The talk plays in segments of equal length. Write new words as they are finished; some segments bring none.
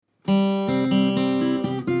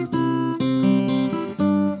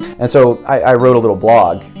And so I wrote a little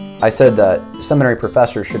blog. I said that seminary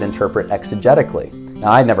professors should interpret exegetically.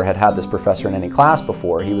 Now, I never had this professor in any class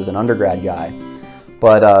before. He was an undergrad guy.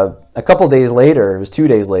 But a couple days later, it was 2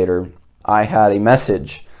 days later, I had a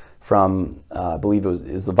message from, I believe it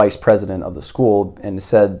was the vice president of the school, and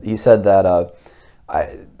he said that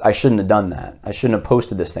I shouldn't have done that. I shouldn't have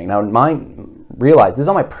posted this thing. Now, realize this is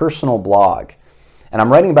on my personal blog, and I'm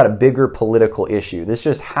writing about a bigger political issue. This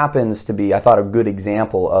just happens to be, I thought, a good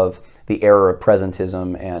example of the error of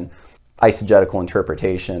presentism and eisegetical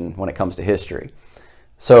interpretation when it comes to history.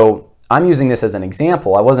 So I'm using this as an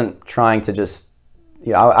example. I wasn't trying to just,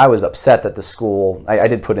 I was upset that the school, I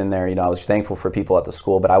did put in there, I was thankful for people at the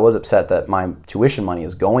school, but I was upset that my tuition money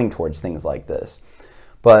is going towards things like this.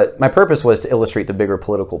 But my purpose was to illustrate the bigger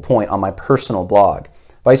political point on my personal blog.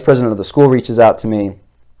 Vice president of the school reaches out to me,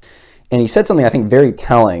 and he said something I think very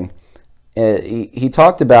telling. He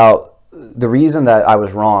talked about the reason that I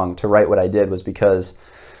was wrong to write what I did was because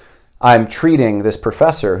I'm treating this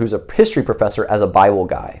professor, who's a history professor, as a Bible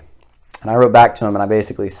guy. And I wrote back to him and I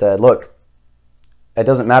basically said, look, it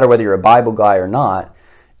doesn't matter whether you're a Bible guy or not.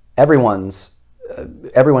 Everyone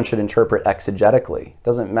should interpret exegetically.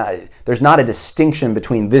 Doesn't matter. There's not a distinction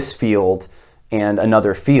between this field and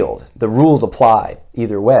another field. The rules apply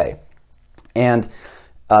either way. And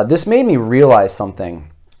this made me realize something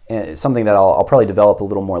that I'll probably develop a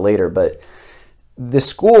little more later. But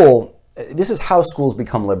this is how schools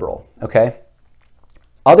become liberal. Okay,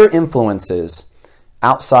 other influences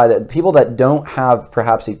outside that, people that don't have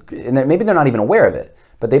perhaps, and maybe they're not even aware of it,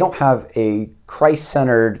 but they don't have a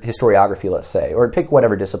Christ-centered historiography, let's say, or pick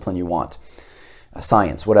whatever discipline you want,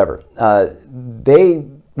 science, whatever. They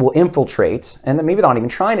will infiltrate, and maybe they're not even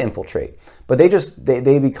trying to infiltrate, but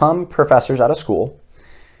they become professors out of school,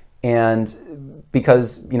 and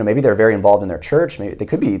because maybe they're very involved in their church, maybe they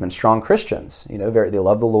could be even strong Christians, they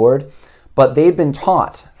love the Lord, but they've been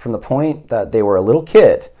taught from the point that they were a little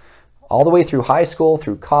kid all the way through high school,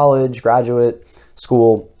 through college, graduate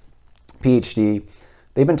school, PhD,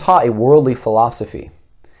 they've been taught a worldly philosophy.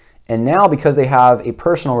 And now, because they have a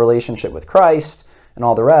personal relationship with Christ and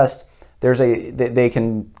all the rest, they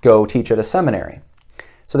can go teach at a seminary.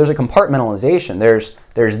 So there's a compartmentalization.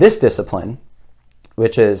 There's this discipline,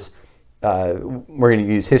 which is, we're going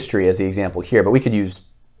to use history as the example here, but we could use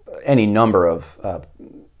any number of,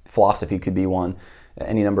 philosophy could be one,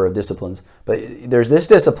 any number of disciplines. But there's this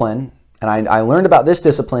discipline, and I learned about this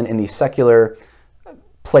discipline in these secular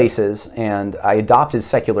places, and I adopted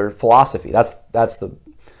secular philosophy. That's the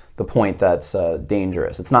point that's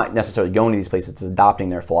dangerous. It's not necessarily going to these places, it's adopting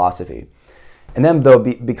their philosophy. And then, though,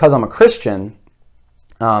 because I'm a Christian,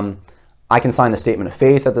 I can sign the statement of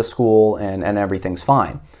faith at the school, and everything's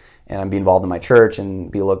fine. And be involved in my church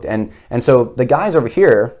and be looked. And so the guys over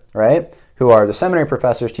here, right, who are the seminary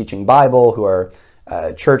professors teaching Bible, who are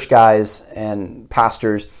church guys and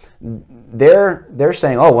pastors, they're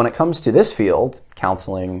saying, oh, when it comes to this field,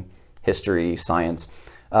 counseling, history, science,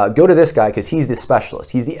 go to this guy because he's the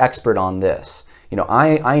specialist. He's the expert on this.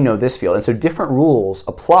 I know this field. And so different rules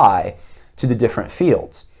apply to the different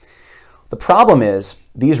fields. The problem is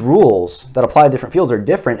these rules that apply to different fields are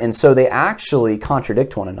different, and so they actually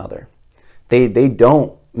contradict one another. They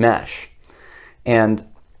don't mesh. And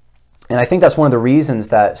I think that's one of the reasons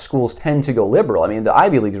that schools tend to go liberal. I mean, the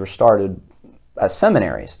Ivy Leagues were started as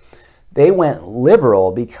seminaries. They went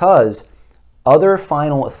liberal because other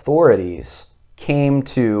final authorities came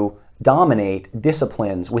to dominate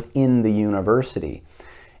disciplines within the university.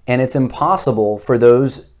 And it's impossible for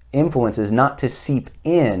those influences not to seep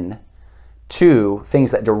in to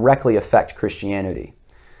things that directly affect Christianity.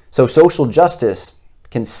 So social justice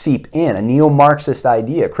can seep in, a neo-Marxist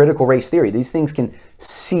idea, critical race theory, these things can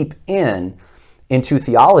seep into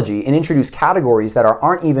theology and introduce categories that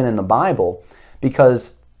aren't even in the Bible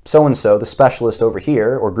because so-and-so, the specialist over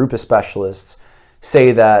here, or group of specialists,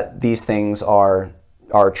 say that these things are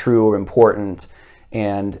true or important.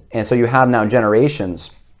 And so you have now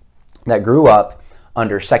generations that grew up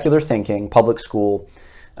under secular thinking, public school.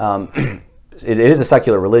 It is a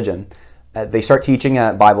secular religion. They start teaching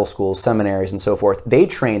at Bible schools, seminaries, and so forth. They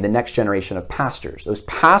train the next generation of pastors. Those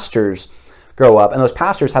pastors grow up, and those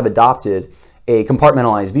pastors have adopted a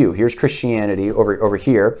compartmentalized view. Here's Christianity over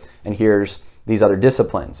here, and here's these other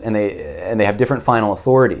disciplines, and they have different final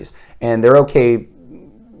authorities, and they're okay,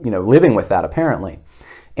 living with that apparently.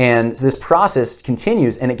 And so this process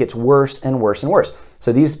continues, and it gets worse and worse and worse.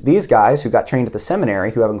 So these guys who got trained at the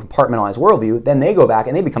seminary, who have a compartmentalized worldview, then they go back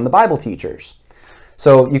and they become the Bible teachers.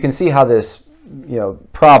 So you can see how this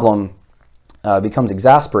problem becomes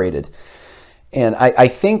exasperated. And I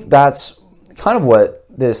think that's kind of what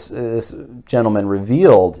this gentleman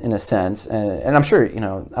revealed, in a sense, and I'm sure, I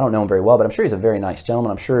don't know him very well, but I'm sure he's a very nice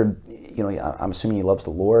gentleman. I'm sure, I'm assuming he loves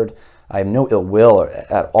the Lord. I have no ill will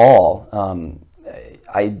at all.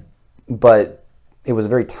 But it was a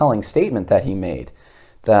very telling statement that he made,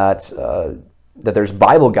 that there's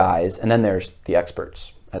Bible guys and then there's the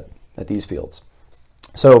experts at these fields.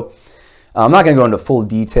 So I'm not going to go into full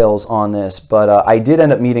details on this, but I did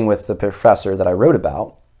end up meeting with the professor that I wrote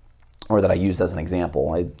about, or that I used as an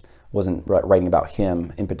example. I wasn't writing about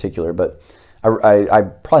him in particular, but I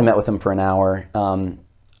probably met with him for an hour.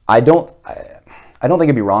 I don't think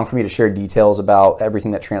it'd be wrong for me to share details about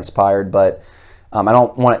everything that transpired, but I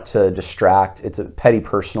don't want it to distract. It's a petty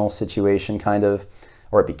personal situation, kind of,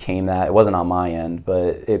 or it became that. It wasn't on my end,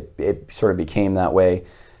 but it sort of became that way.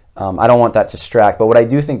 I don't want that to distract, but what I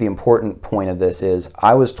do think the important point of this is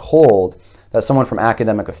I was told that someone from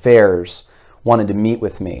Academic Affairs wanted to meet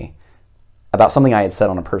with me about something I had said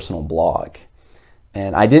on a personal blog.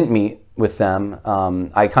 And I didn't meet with them.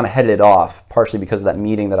 I kind of headed it off, partially because of that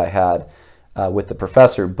meeting that I had with the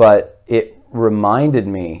professor, but it reminded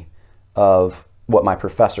me of what my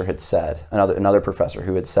professor had said, another professor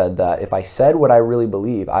who had said that if I said what I really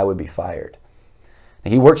believe, I would be fired.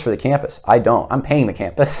 And he works for the campus. I don't. I'm paying the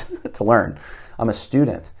campus to learn. I'm a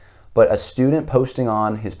student. But a student posting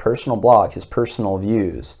on his personal blog, his personal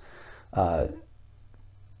views,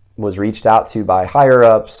 was reached out to by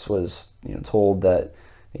higher-ups, was told that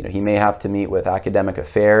he may have to meet with Academic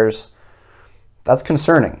Affairs. That's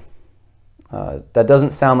concerning. That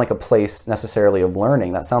doesn't sound like a place necessarily of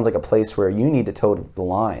learning. That sounds like a place where you need to toe the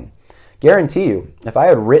line. Guarantee you, if I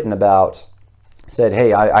had written about, said,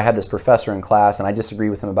 hey, I had this professor in class and I disagree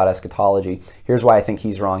with him about eschatology, here's why I think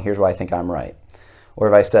he's wrong, here's why I think I'm right. Or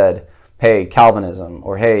if I said, hey, Calvinism,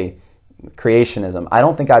 or hey, creationism, I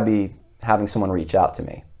don't think I'd be having someone reach out to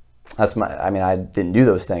me. I didn't do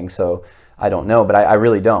those things, so I don't know, but I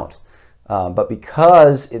really don't. But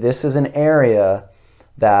because this is an area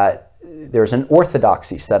that there's an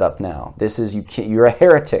orthodoxy set up now. You're a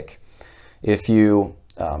heretic if you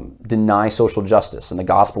deny social justice and the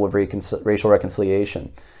gospel of racial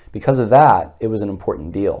reconciliation. Because of that, it was an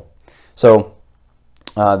important deal. So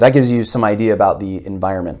that gives you some idea about the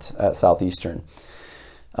environment at Southeastern.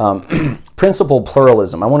 Principled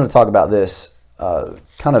pluralism. I wanted to talk about this. We're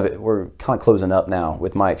kind of closing up now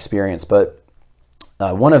with my experience, but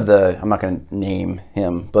I'm not going to name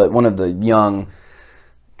him, but one of the young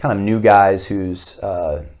kind of new guys who's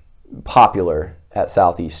popular at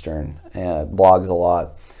Southeastern and blogs a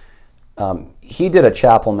lot. He did a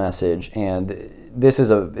chapel message, and this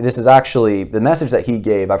is actually the message that he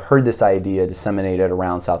gave. I've heard this idea disseminated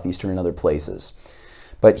around Southeastern and other places,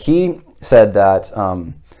 but he said that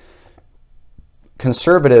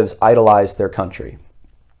conservatives idolize their country,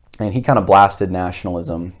 and he kind of blasted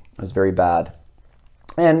nationalism. It was very bad.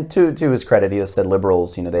 And to his credit, he has said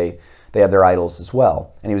liberals, they have their idols as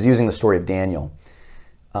well. And he was using the story of Daniel.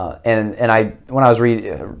 When I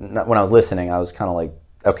was listening, I was kind of like,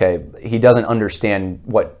 okay, he doesn't understand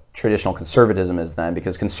what traditional conservatism is then,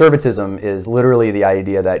 because conservatism is literally the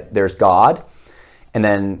idea that there's God, and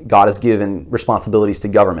then God has given responsibilities to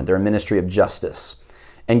government. They're a ministry of justice.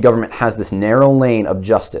 And government has this narrow lane of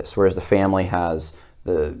justice, whereas the family has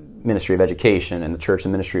the ministry of education and the church the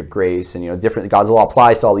ministry of grace, and God's law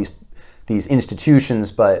applies to all these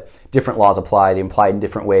institutions, but different laws apply. They apply in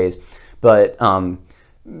different ways. But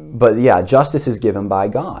yeah, justice is given by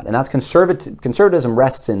God, and that's conservatism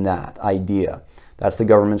rests in that idea. That's the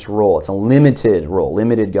government's role. It's a limited role,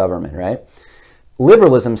 limited government, right?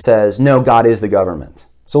 Liberalism says, no, God is the government.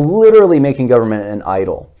 So literally making government an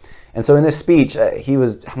idol. And so in this speech,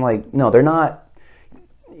 I'm like, no, they're not.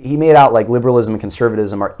 He made out like liberalism and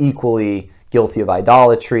conservatism are equally guilty of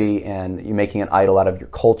idolatry, and you making an idol out of your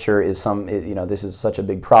culture is this is such a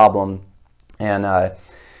big problem. And I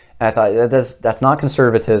thought that's not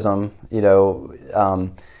conservatism,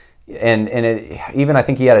 even I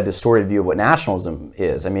think he had a distorted view of what nationalism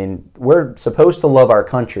is. I mean, we're supposed to love our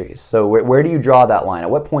countries. So where do you draw that line? At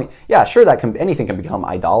what point? Yeah, sure, anything can become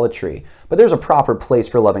idolatry, but there's a proper place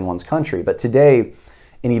for loving one's country. But today,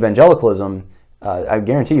 in evangelicalism, I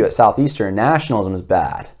guarantee you at Southeastern, nationalism is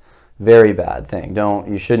bad, very bad thing.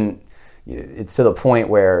 It's to the point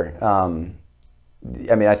where,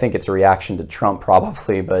 I think it's a reaction to Trump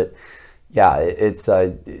probably, but yeah, it's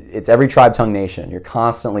every tribe, tongue, nation. You're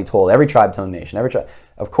constantly told every tribe, tongue, nation, every tribe.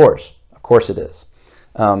 Of course it is.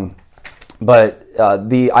 But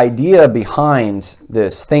the idea behind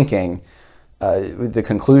this thinking, the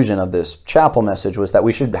conclusion of this chapel message was that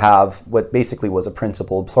we should have what basically was a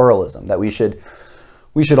principled pluralism. That we should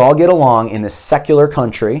all get along in this secular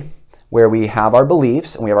country where we have our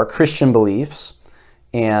beliefs and we have our Christian beliefs,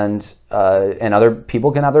 and other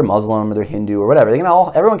people can have their Muslim or their Hindu or whatever.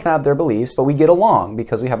 Everyone can have their beliefs, but we get along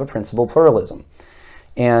because we have a principle of pluralism.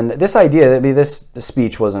 And this idea, this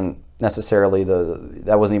speech wasn't necessarily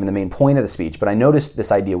that wasn't even the main point of the speech, but I noticed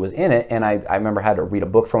this idea was in it, and I remember I had to read a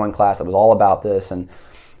book for one class that was all about this, and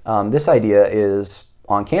this idea is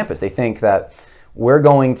on campus. They think that we're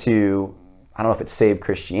going to, I don't know if it's save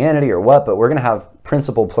Christianity or what, but we're going to have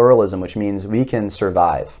principle pluralism, which means we can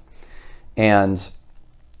survive. And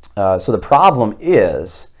so the problem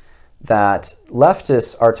is that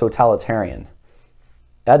leftists are totalitarian.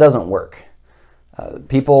 That doesn't work.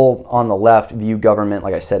 People on the left view government,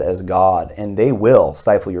 like I said, as God, and they will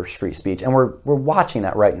stifle your free speech. And we're watching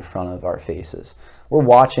that right in front of our faces. We're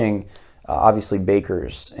watching, obviously,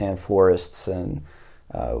 bakers and florists and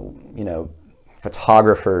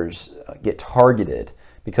photographers get targeted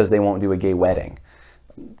because they won't do a gay wedding.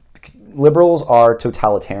 Liberals are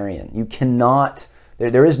totalitarian. You cannot.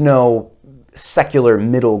 There is no secular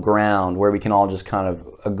middle ground where we can all just kind of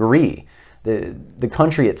agree. The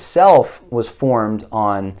country itself was formed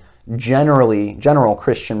on general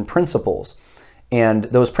Christian principles, and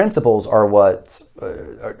those principles are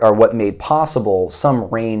what made possible some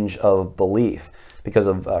range of belief because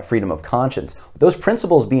of freedom of conscience. Those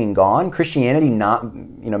principles being gone, Christianity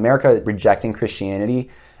America rejecting Christianity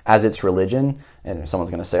as its religion, and someone's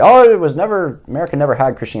going to say, oh, America never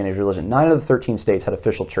had Christianity as religion. 9 of the 13 states had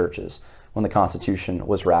official churches when the Constitution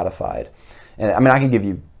was ratified. And I mean, I can give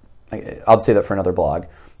you, I'll say that for another blog,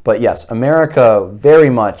 but yes, America very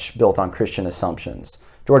much built on Christian assumptions.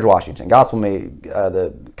 George Washington,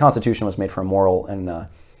 the Constitution was made for a moral, and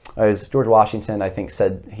George Washington, I think,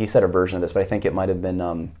 said a version of this, but I think it might have been,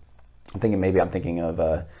 I'm thinking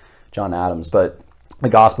of John Adams, but the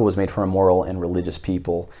gospel was made for a moral and religious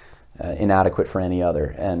people, inadequate for any other,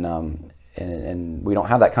 and we don't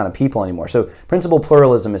have that kind of people anymore. So principle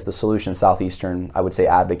pluralism is the solution Southeastern, I would say,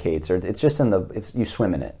 advocates, or it's just you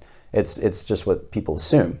swim in it. It's just what people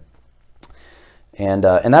assume, and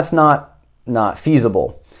that's not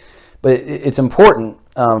feasible. But it's important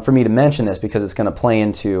for me to mention this because it's going to play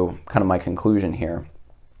into kind of my conclusion here.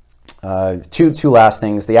 Two last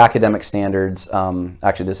things. The academic standards,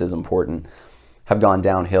 actually this is important, have gone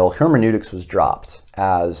downhill. Hermeneutics was dropped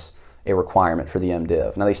as a requirement for the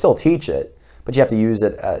MDiv. Now they still teach it, but you have to use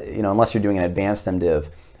it, unless you're doing an advanced MDiv,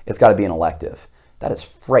 it's got to be an elective. That is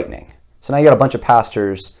frightening. So now you got a bunch of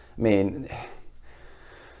pastors. I mean,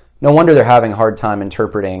 no wonder they're having a hard time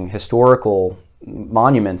interpreting historical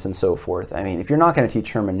monuments and so forth. I mean, if you're not going to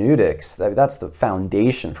teach hermeneutics, that's the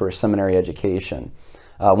foundation for a seminary education.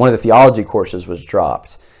 One of the theology courses was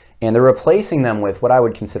dropped, and they're replacing them with what I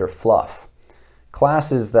would consider fluff.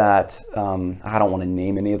 Classes that, I don't want to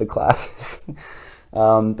name any of the classes,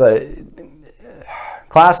 but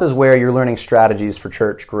classes where you're learning strategies for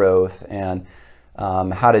church growth and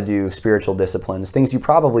how to do spiritual disciplines, things you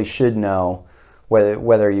probably should know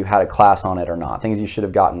whether you had a class on it or not, things you should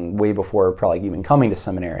have gotten way before probably even coming to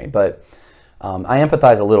seminary. But I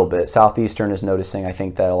empathize a little bit. Southeastern is noticing, I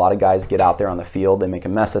think, that a lot of guys get out there on the field, they make a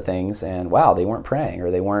mess of things, and wow, they weren't praying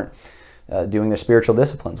or they weren't doing their spiritual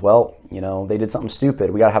disciplines. Well, they did something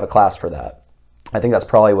stupid. We got to have a class for that. I think that's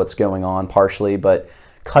probably what's going on partially, but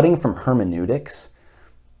cutting from hermeneutics,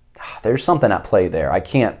 there's something at play there. I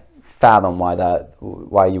can't fathom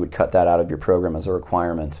why you would cut that out of your program as a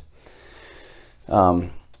requirement.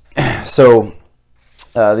 So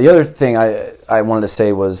the other thing I wanted to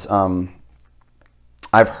say was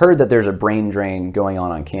I've heard that there's a brain drain going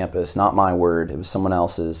on campus. Not my word, it was someone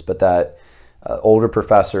else's, but that older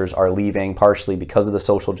professors are leaving partially because of the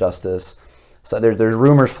social justice. So there's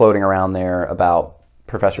rumors floating around there about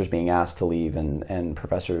professors being asked to leave and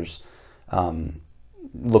professors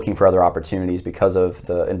looking for other opportunities because of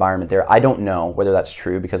the environment there. I don't know whether that's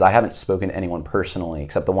true because I haven't spoken to anyone personally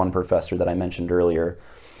except the one professor that I mentioned earlier,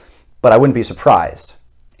 but I wouldn't be surprised.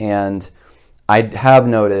 And I have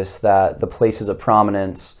noticed that the places of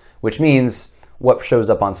prominence, which means what shows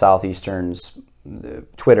up on Southeastern's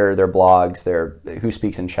Twitter, their blogs, their Who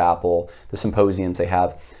Speaks in Chapel, the symposiums they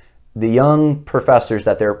have, the young professors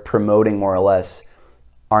that they're promoting more or less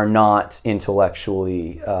are not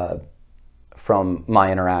intellectually, from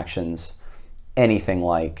my interactions, anything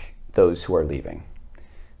like those who are leaving.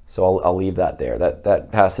 So I'll leave that there. That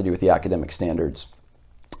has to do with the academic standards.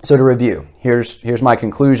 So to review, here's my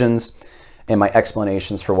conclusions and my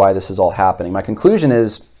explanations for why this is all happening. My conclusion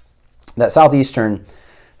is that Southeastern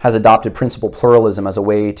has adopted principle pluralism as a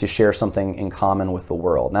way to share something in common with the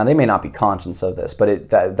world. Now, they may not be conscious of this, but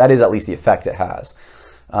that is at least the effect it has.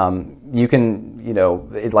 You can,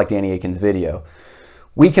 like Danny Akin's video,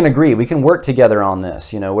 we can agree, we can work together on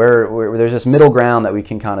this, where there's this middle ground that we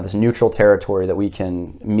can this neutral territory that we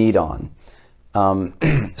can meet on.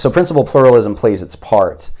 So principal pluralism plays its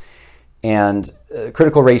part. And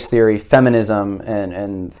critical race theory, feminism,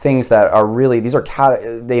 and things that are really,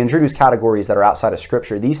 they introduce categories that are outside of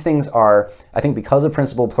Scripture. These things are, I think, because of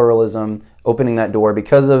principal pluralism, opening that door,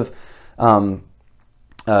 because of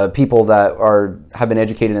people that have been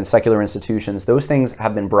educated in secular institutions, those things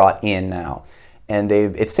have been brought in now. And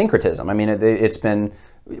it's syncretism. I mean, it's been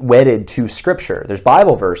wedded to Scripture. There's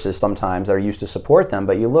Bible verses sometimes that are used to support them,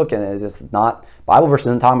 but you look and it's not, Bible verses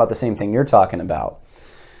isn't talking about the same thing you're talking about.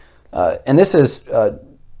 And this has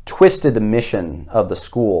twisted the mission of the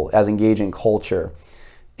school as engaging culture.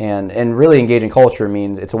 And really engaging culture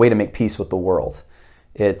means it's a way to make peace with the world.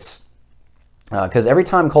 It's because every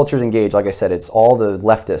time cultures engage, like I said, it's all the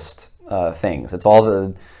leftist things.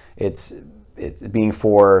 It's being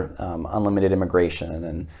for unlimited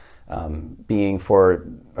immigration and being for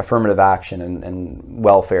affirmative action and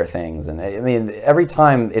welfare things. And I mean, every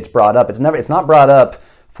time it's brought up, it's not brought up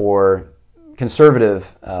for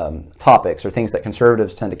conservative topics or things that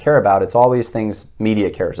conservatives tend to care about. It's always things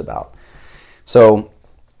media cares about. So,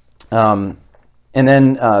 and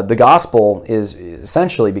then the gospel is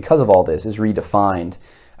essentially, because of all this, is redefined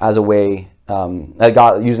as a way,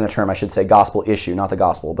 using the term, I should say, gospel issue, not the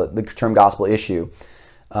gospel, but the term gospel issue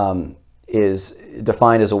is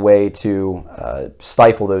defined as a way to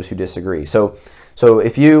stifle those who disagree. So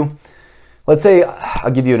if you, let's say,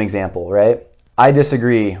 I'll give you an example, right? I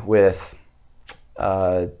disagree with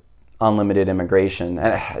unlimited immigration.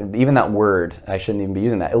 And even that word, I shouldn't even be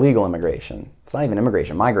using that. Illegal immigration. It's not even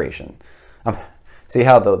immigration, migration. See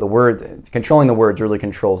how the word, controlling the words really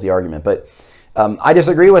controls the argument. But I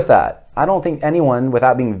disagree with that. I don't think anyone,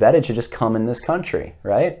 without being vetted, should just come in this country,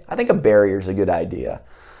 right? I think a barrier is a good idea.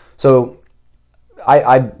 So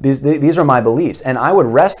these are my beliefs. And I would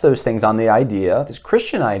rest those things on the idea, this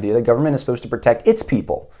Christian idea, that government is supposed to protect its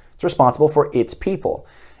people. It's responsible for its people.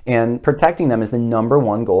 And protecting them is the number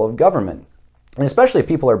one goal of government. And especially if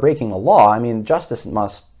people are breaking the law, I mean, justice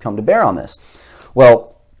must come to bear on this.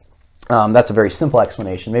 Well, that's a very simple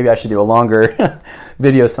explanation. Maybe I should do a longer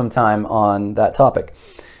video sometime on that topic.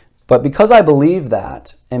 But because I believe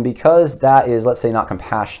that, and because that is, let's say, not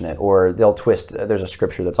compassionate, or they'll twist, there's a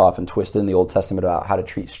scripture that's often twisted in the Old Testament about how to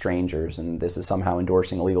treat strangers, and this is somehow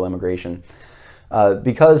endorsing illegal immigration.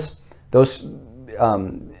 Because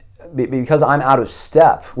I'm out of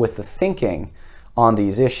step with the thinking on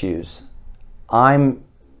these issues, I'm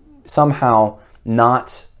somehow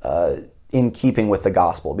not in keeping with the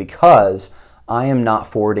gospel, because I am not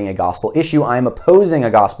forwarding a gospel issue. I am opposing a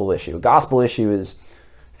gospel issue. A gospel issue is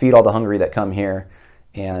feed all the hungry that come here,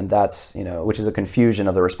 and that's, which is a confusion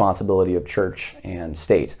of the responsibility of church and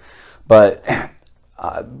state. But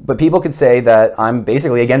people could say that I'm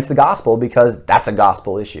basically against the gospel because that's a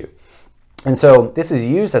gospel issue. And so this is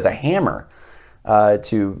used as a hammer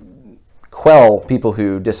to quell people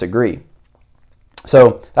who disagree.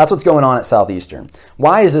 So that's what's going on at Southeastern.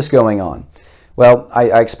 Why is this going on? Well,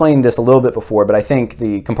 I explained this a little bit before, but I think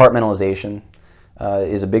the compartmentalization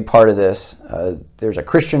is a big part of this. There's a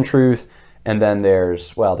Christian truth, and then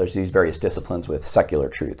there's these various disciplines with secular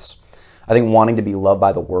truths. I think wanting to be loved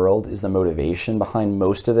by the world is the motivation behind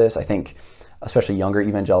most of this. I think especially younger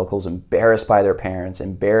evangelicals, embarrassed by their parents,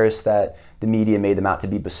 embarrassed that the media made them out to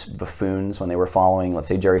be buffoons when they were following, let's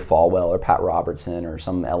say, Jerry Falwell or Pat Robertson or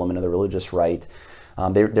some element of the religious right.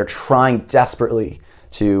 They're trying desperately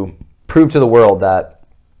to prove to the world that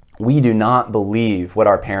we do not believe what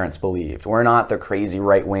our parents believed. We're not the crazy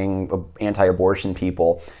right-wing anti-abortion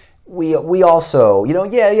people. We also,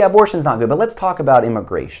 abortion's not good, but let's talk about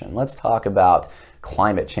immigration. Let's talk about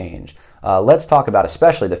climate change. Let's talk about,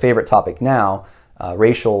 especially the favorite topic now,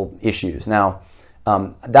 racial issues. Now,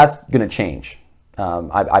 that's going to change.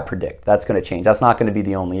 I predict that's going to change. That's not going to be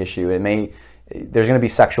the only issue. There's going to be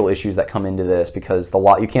sexual issues that come into this because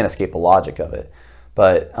you can't escape the logic of it.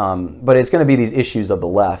 But it's going to be these issues of the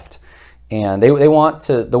left, and they want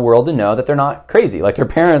the world to know that they're not crazy like their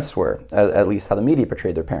parents were, at least how the media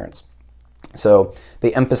portrayed their parents. So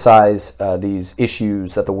they emphasize these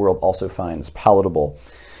issues that the world also finds palatable.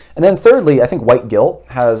 And then thirdly, I think white guilt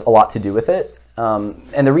has a lot to do with it.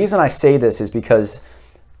 And the reason I say this is because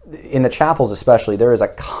in the chapels especially, there is a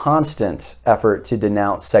constant effort to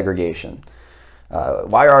denounce segregation.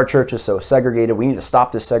 Why are our churches so segregated? We need to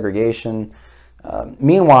stop this segregation.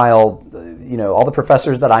 Meanwhile, all the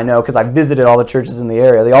professors that I know, because I visited all the churches in the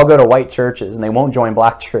area, they all go to white churches and they won't join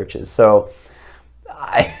black churches. So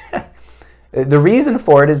The reason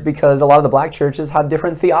for it is because a lot of the black churches have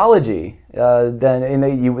different theology and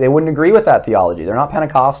they wouldn't agree with that theology. They're not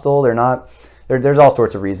Pentecostal. They're not. There's all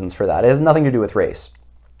sorts of reasons for that. It has nothing to do with race.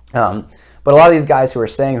 But a lot of these guys who are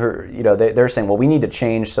saying, they're saying, well, we need to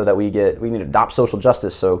change so that we need to adopt social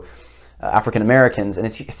justice. So African Americans, and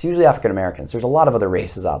it's usually African Americans. There's a lot of other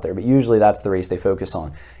races out there, but usually that's the race they focus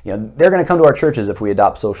on. They're going to come to our churches if we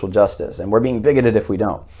adopt social justice, and we're being bigoted if we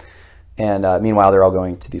don't. And meanwhile, they're all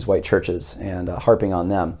going to these white churches and harping on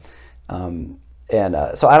them.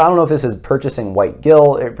 So I don't know if this is purchasing white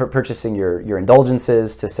guilt, purchasing your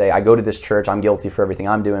indulgences to say, I go to this church, I'm guilty for everything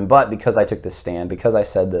I'm doing, but because I took this stand, because I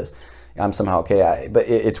said this, I'm somehow okay. But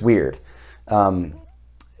it's weird. And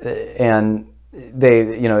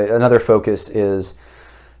another focus is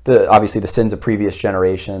obviously the sins of previous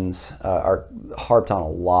generations are harped on a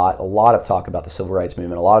lot of talk about the civil rights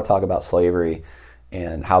movement, a lot of talk about slavery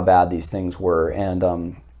and how bad these things were. And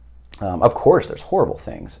of course, there's horrible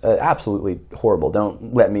things, absolutely horrible.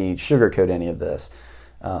 Don't let me sugarcoat any of this.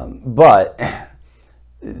 But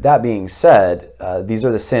that being said, these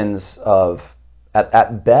are the sins of,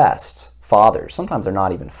 at best, fathers. Sometimes they're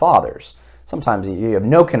not even fathers. Sometimes you have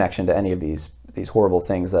no connection to any of these horrible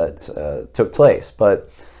things that took place. But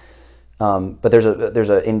there's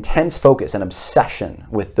an intense focus and obsession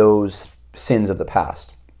with those sins of the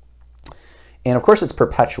past. And of course, it's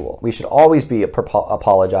perpetual. We should always be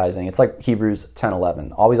apologizing. It's like Hebrews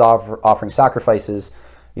 10:11, always offering sacrifices,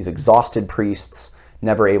 these exhausted priests,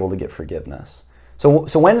 never able to get forgiveness. So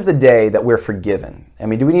when's the day that we're forgiven? I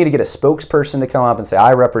mean, do we need to get a spokesperson to come up and say,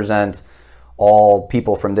 I represent all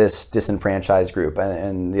people from this disenfranchised group,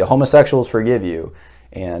 and the homosexuals forgive you,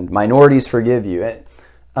 and minorities forgive you?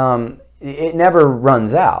 It never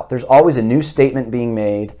runs out. There's always a new statement being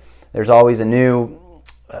made. There's always a new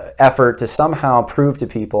effort to somehow prove to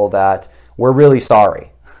people that we're really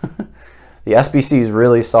sorry. The SBC is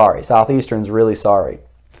really sorry. Southeastern's really sorry.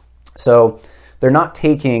 So they're not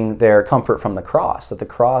taking their comfort from the cross, that the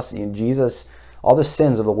cross, Jesus, all the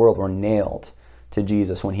sins of the world were nailed to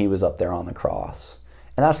Jesus when he was up there on the cross.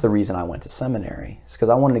 And that's the reason I went to seminary. It's because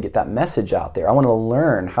I wanted to get that message out there. I wanted to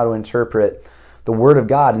learn how to interpret the Word of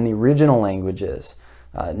God in the original languages,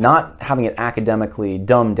 not having it academically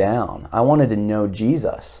dumbed down. I wanted to know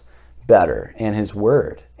Jesus better and his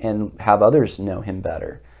Word and have others know him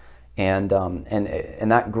better. And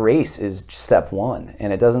that grace is step one.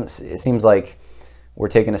 And it seems like we're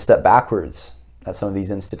taking a step backwards at some of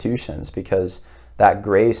these institutions because that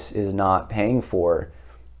grace is not paying for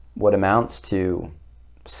what amounts to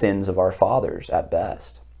sins of our fathers at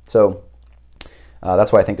best. So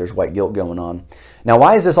that's why I think there's white guilt going on. Now,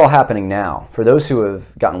 why is this all happening now? For those who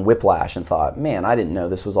have gotten whiplash and thought, man, I didn't know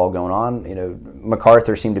this was all going on.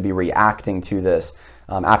 MacArthur seemed to be reacting to this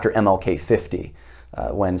after MLK 50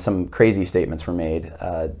 when some crazy statements were made.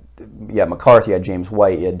 MacArthur, you had James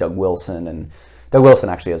White, you had Doug Wilson, and Doug Wilson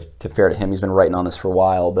actually, as to fair to him, he's been writing on this for a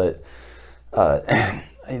while, but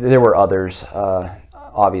there were others,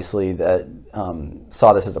 obviously, that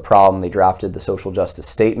saw this as a problem. They drafted the social justice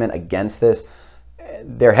statement against this.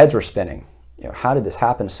 Their heads were spinning. How did this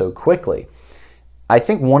happen so quickly? I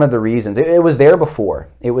think one of the reasons, it was there before.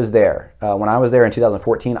 It was there. When I was there in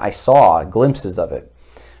 2014, I saw glimpses of it,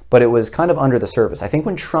 but it was kind of under the surface. I think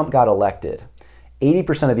when Trump got elected,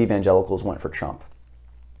 80% of evangelicals went for Trump.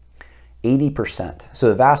 80%. So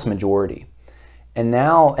the vast majority. And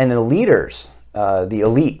the leaders, the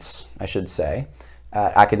elites, I should say,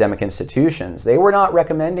 at academic institutions, they were not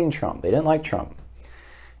recommending Trump. They didn't like Trump.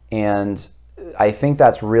 And I think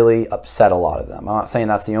that's really upset a lot of them. I'm not saying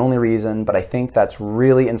that's the only reason, but I think that's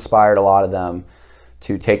really inspired a lot of them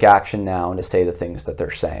to take action now and to say the things that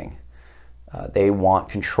they're saying. They want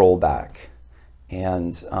control back.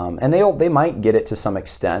 And they might get it to some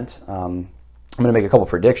extent. I'm going to make a couple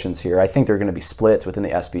predictions here. I think there are going to be splits within the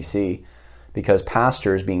SBC because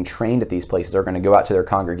pastors being trained at these places are going to go out to their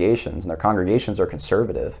congregations, and their congregations are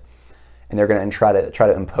conservative, and they're going to try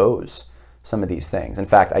to impose some of these things. In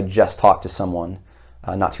fact, I just talked to someone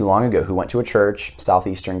not too long ago who went to a church,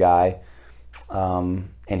 Southeastern guy, and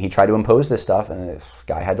he tried to impose this stuff, and this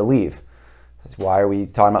guy had to leave. Says, why are we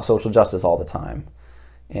talking about social justice all the time?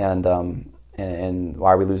 And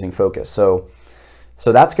why are we losing focus? So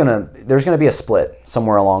there's going to be a split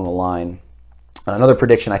somewhere along the line. Another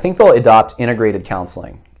prediction, I think they'll adopt integrated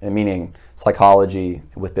counseling, meaning psychology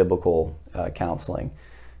with biblical counseling.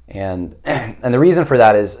 And the reason for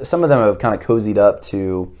that is some of them have kind of cozied up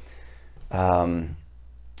to I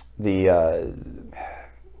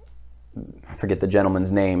forget the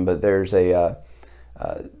gentleman's name, but there's a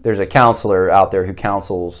counselor out there who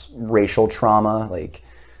counsels racial trauma, like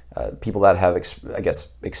people that have,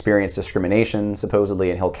 experienced discrimination, supposedly,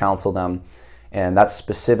 and he'll counsel them. And that's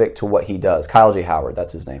specific to what he does. Kyle J. Howard,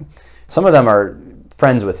 that's his name. Some of them are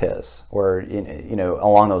friends with his, or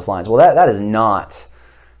along those lines. Well, that is not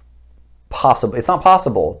possible. It's not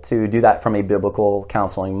possible to do that from a biblical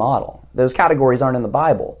counseling model. Those categories aren't in the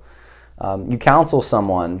Bible. You counsel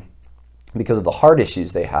someone because of the heart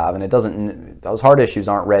issues they have, and those heart issues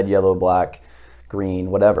aren't red, yellow, black, green,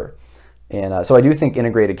 whatever. And so I do think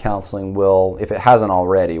integrated counseling will, if it hasn't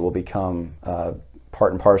already, will become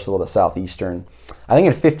part and parcel of the Southeastern. I think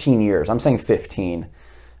in 15 years, I'm saying 15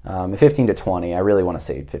 to 20, I really want to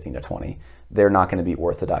say 15 to 20, they're not going to be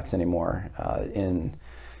Orthodox anymore.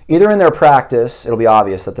 Either in their practice, it'll be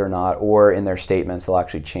obvious that they're not, or in their statements, they'll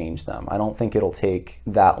actually change them. I don't think it'll take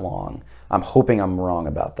that long. I'm hoping I'm wrong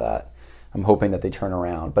about that. I'm hoping that they turn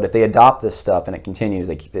around. But if they adopt this stuff and it continues,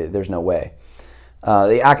 there's no way.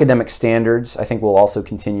 The academic standards, I think, will also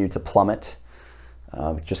continue to plummet,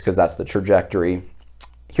 just because that's the trajectory.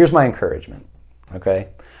 Here's my encouragement, okay?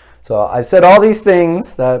 So I've said all these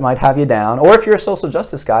things that might have you down, or if you're a social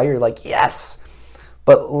justice guy, you're like, yes.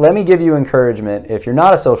 But let me give you encouragement. If you're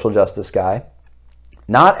not a social justice guy,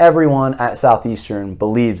 not everyone at Southeastern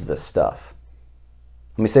believes this stuff.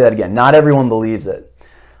 Let me say that again. Not everyone believes it.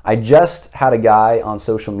 I just had a guy on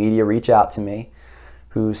social media reach out to me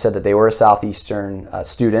who said that they were a Southeastern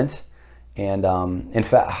student. And in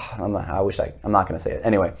fact, I'm not going to say it.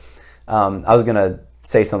 Anyway, I was going to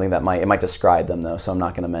say something that might describe them, though, so I'm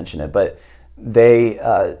not going to mention it. But they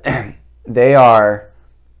are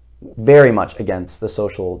very much against the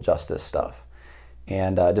social justice stuff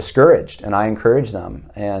and discouraged, and I encourage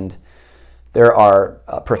them. And there are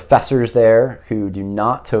professors there who do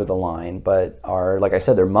not toe the line, but are, like I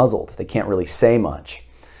said, they're muzzled. They can't really say much.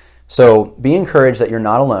 So be encouraged that you're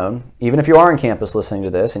not alone, even if you are on campus listening to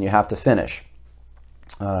this and you have to finish.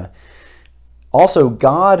 Also,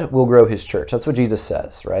 God will grow his church. That's what Jesus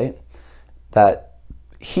says, right? That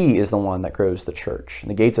he is the one that grows the church, and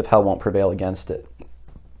the gates of hell won't prevail against it.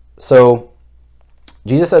 So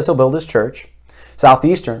Jesus says he'll build his church.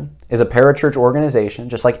 Southeastern is a parachurch organization,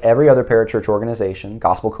 just like every other parachurch organization,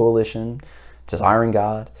 Gospel Coalition, Desiring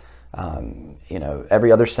God,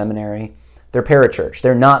 every other seminary. They're parachurch.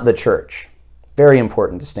 They're not the church. Very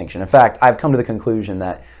important distinction. In fact, I've come to the conclusion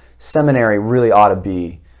that seminary really ought to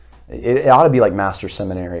be, it ought to be like Master's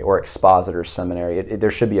Seminary or Expositor's Seminary.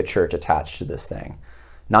 There should be a church attached to this thing.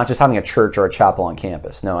 Not just having a church or a chapel on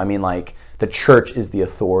campus. No, I mean like the church is the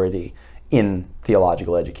authority in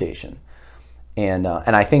theological education. And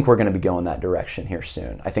I think we're going to be going that direction here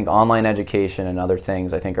soon. I think online education and other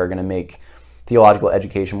things, I think, are going to make theological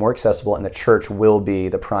education more accessible, and the church will be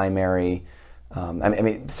the primary.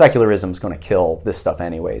 Secularism is going to kill this stuff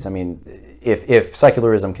anyways. I mean, if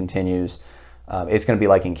secularism continues, it's going to be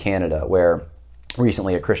like in Canada, where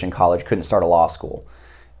recently a Christian college couldn't start a law school.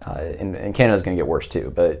 And Canada's going to get worse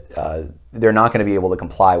too, but they're not going to be able to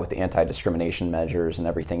comply with the anti-discrimination measures and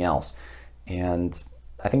everything else. And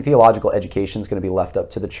I think theological education is going to be left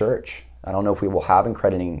up to the church. I don't know if we will have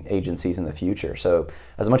accrediting agencies in the future. So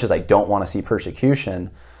as much as I don't want to see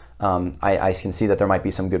persecution, I can see that there might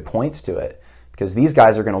be some good points to it, because these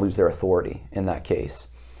guys are going to lose their authority in that case.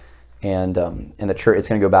 And the church, it's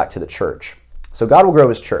going to go back to the church. So God will grow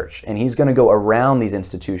his church, and he's going to go around these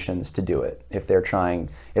institutions to do it if they're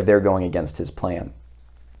going against his plan.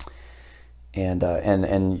 And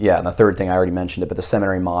the third thing, I already mentioned it, but the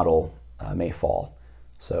seminary model may fall.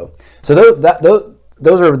 So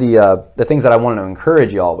those are the things that I wanted to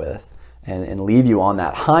encourage you all with, and leave you on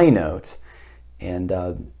that high note. And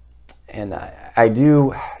I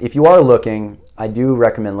do, if you are looking, I do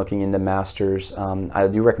recommend looking into masters. I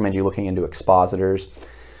do recommend you looking into expositors.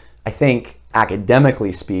 I think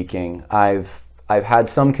academically speaking, I've had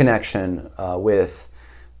some connection with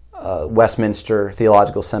Westminster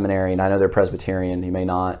Theological Seminary, and I know they're Presbyterian. You may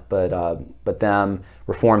not, but them,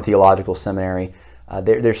 Reformed Theological Seminary.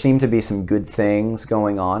 There seem to be some good things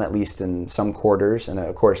going on, at least in some quarters, and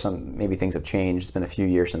of course, maybe things have changed. It's been a few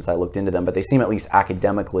years since I looked into them, but they seem at least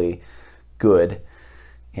academically good.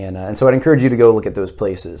 And so I'd encourage you to go look at those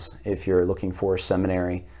places if you're looking for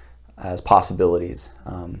seminary as possibilities.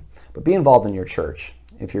 But be involved in your church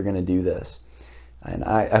if you're going to do this. And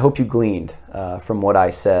I hope you gleaned from what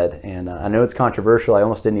I said. And I know it's controversial. I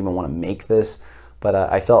almost didn't even want to make this, but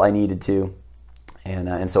I felt I needed to,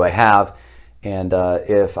 and so I have. And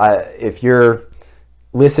if you're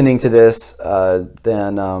listening to this,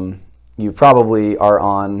 then you probably are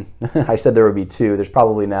on. I said there would be 2. There's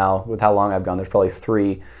probably now, with how long I've gone, there's probably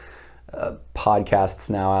 3 podcasts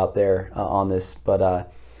now out there on this.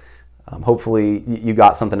 But hopefully you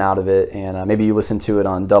got something out of it, and maybe you listen to it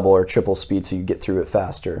on double or triple speed so you get through it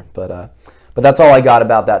faster. But that's all I got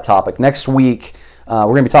about that topic. Next week, we're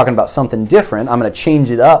going to be talking about something different. I'm going to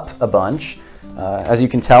change it up a bunch. As you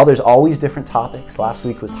can tell, there's always different topics. Last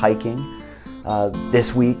week was hiking.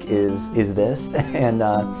 This week is this. And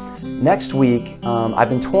next week, I've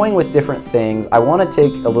been toying with different things. I want to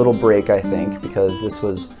take a little break, I think, because this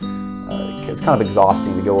was it's kind of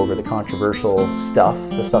exhausting to go over the controversial stuff,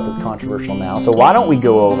 the stuff that's controversial now. So why don't we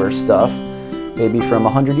go over stuff maybe from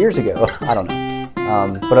 100 years ago? I don't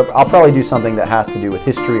know. But I'll probably do something that has to do with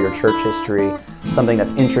history or church history, something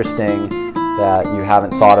that's interesting that you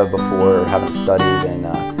haven't thought of before or haven't studied, and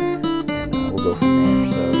we'll go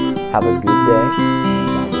from there. So have a good day.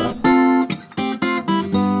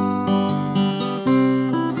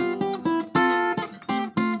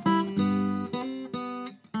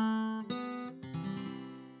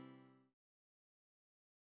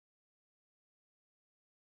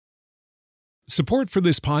 Support for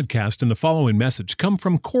this podcast and the following message come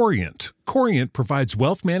from Corient. Corient provides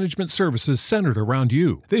wealth management services centered around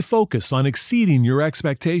you. They focus on exceeding your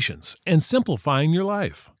expectations and simplifying your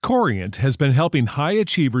life. Corient has been helping high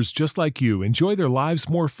achievers just like you enjoy their lives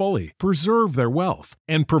more fully, preserve their wealth,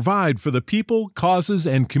 and provide for the people, causes,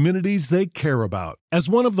 and communities they care about. As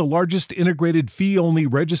one of the largest integrated fee-only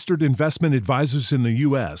registered investment advisors in the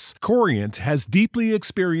U.S., Corient has deeply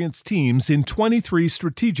experienced teams in 23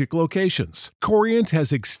 strategic locations. Corient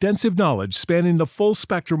has extensive knowledge spanning the full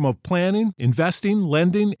spectrum of planning, investing,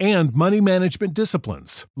 lending, and money management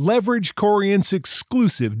disciplines. Leverage Corient's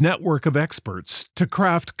exclusive network of experts to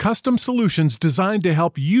craft custom solutions designed to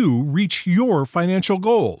help you reach your financial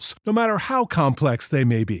goals, no matter how complex they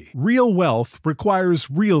may be. Real wealth requires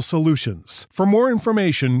real solutions. For more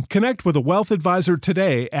information, connect with a wealth advisor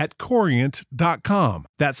today at Corient.com.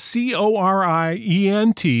 That's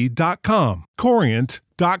Corient.com.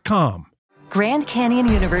 Corient.com. Grand Canyon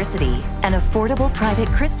University, an affordable private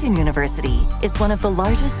Christian university, is one of the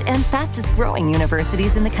largest and fastest growing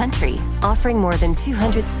universities in the country, offering more than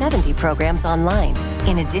 270 programs online.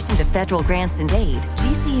 In addition to federal grants and aid,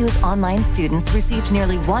 GCU's online students received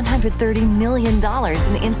nearly $130 million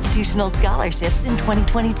in institutional scholarships in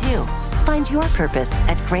 2022. Find your purpose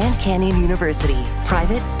at Grand Canyon University.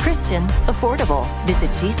 Private, Christian, affordable. Visit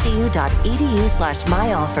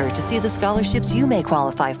gcu.edu/myoffer to see the scholarships you may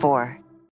qualify for.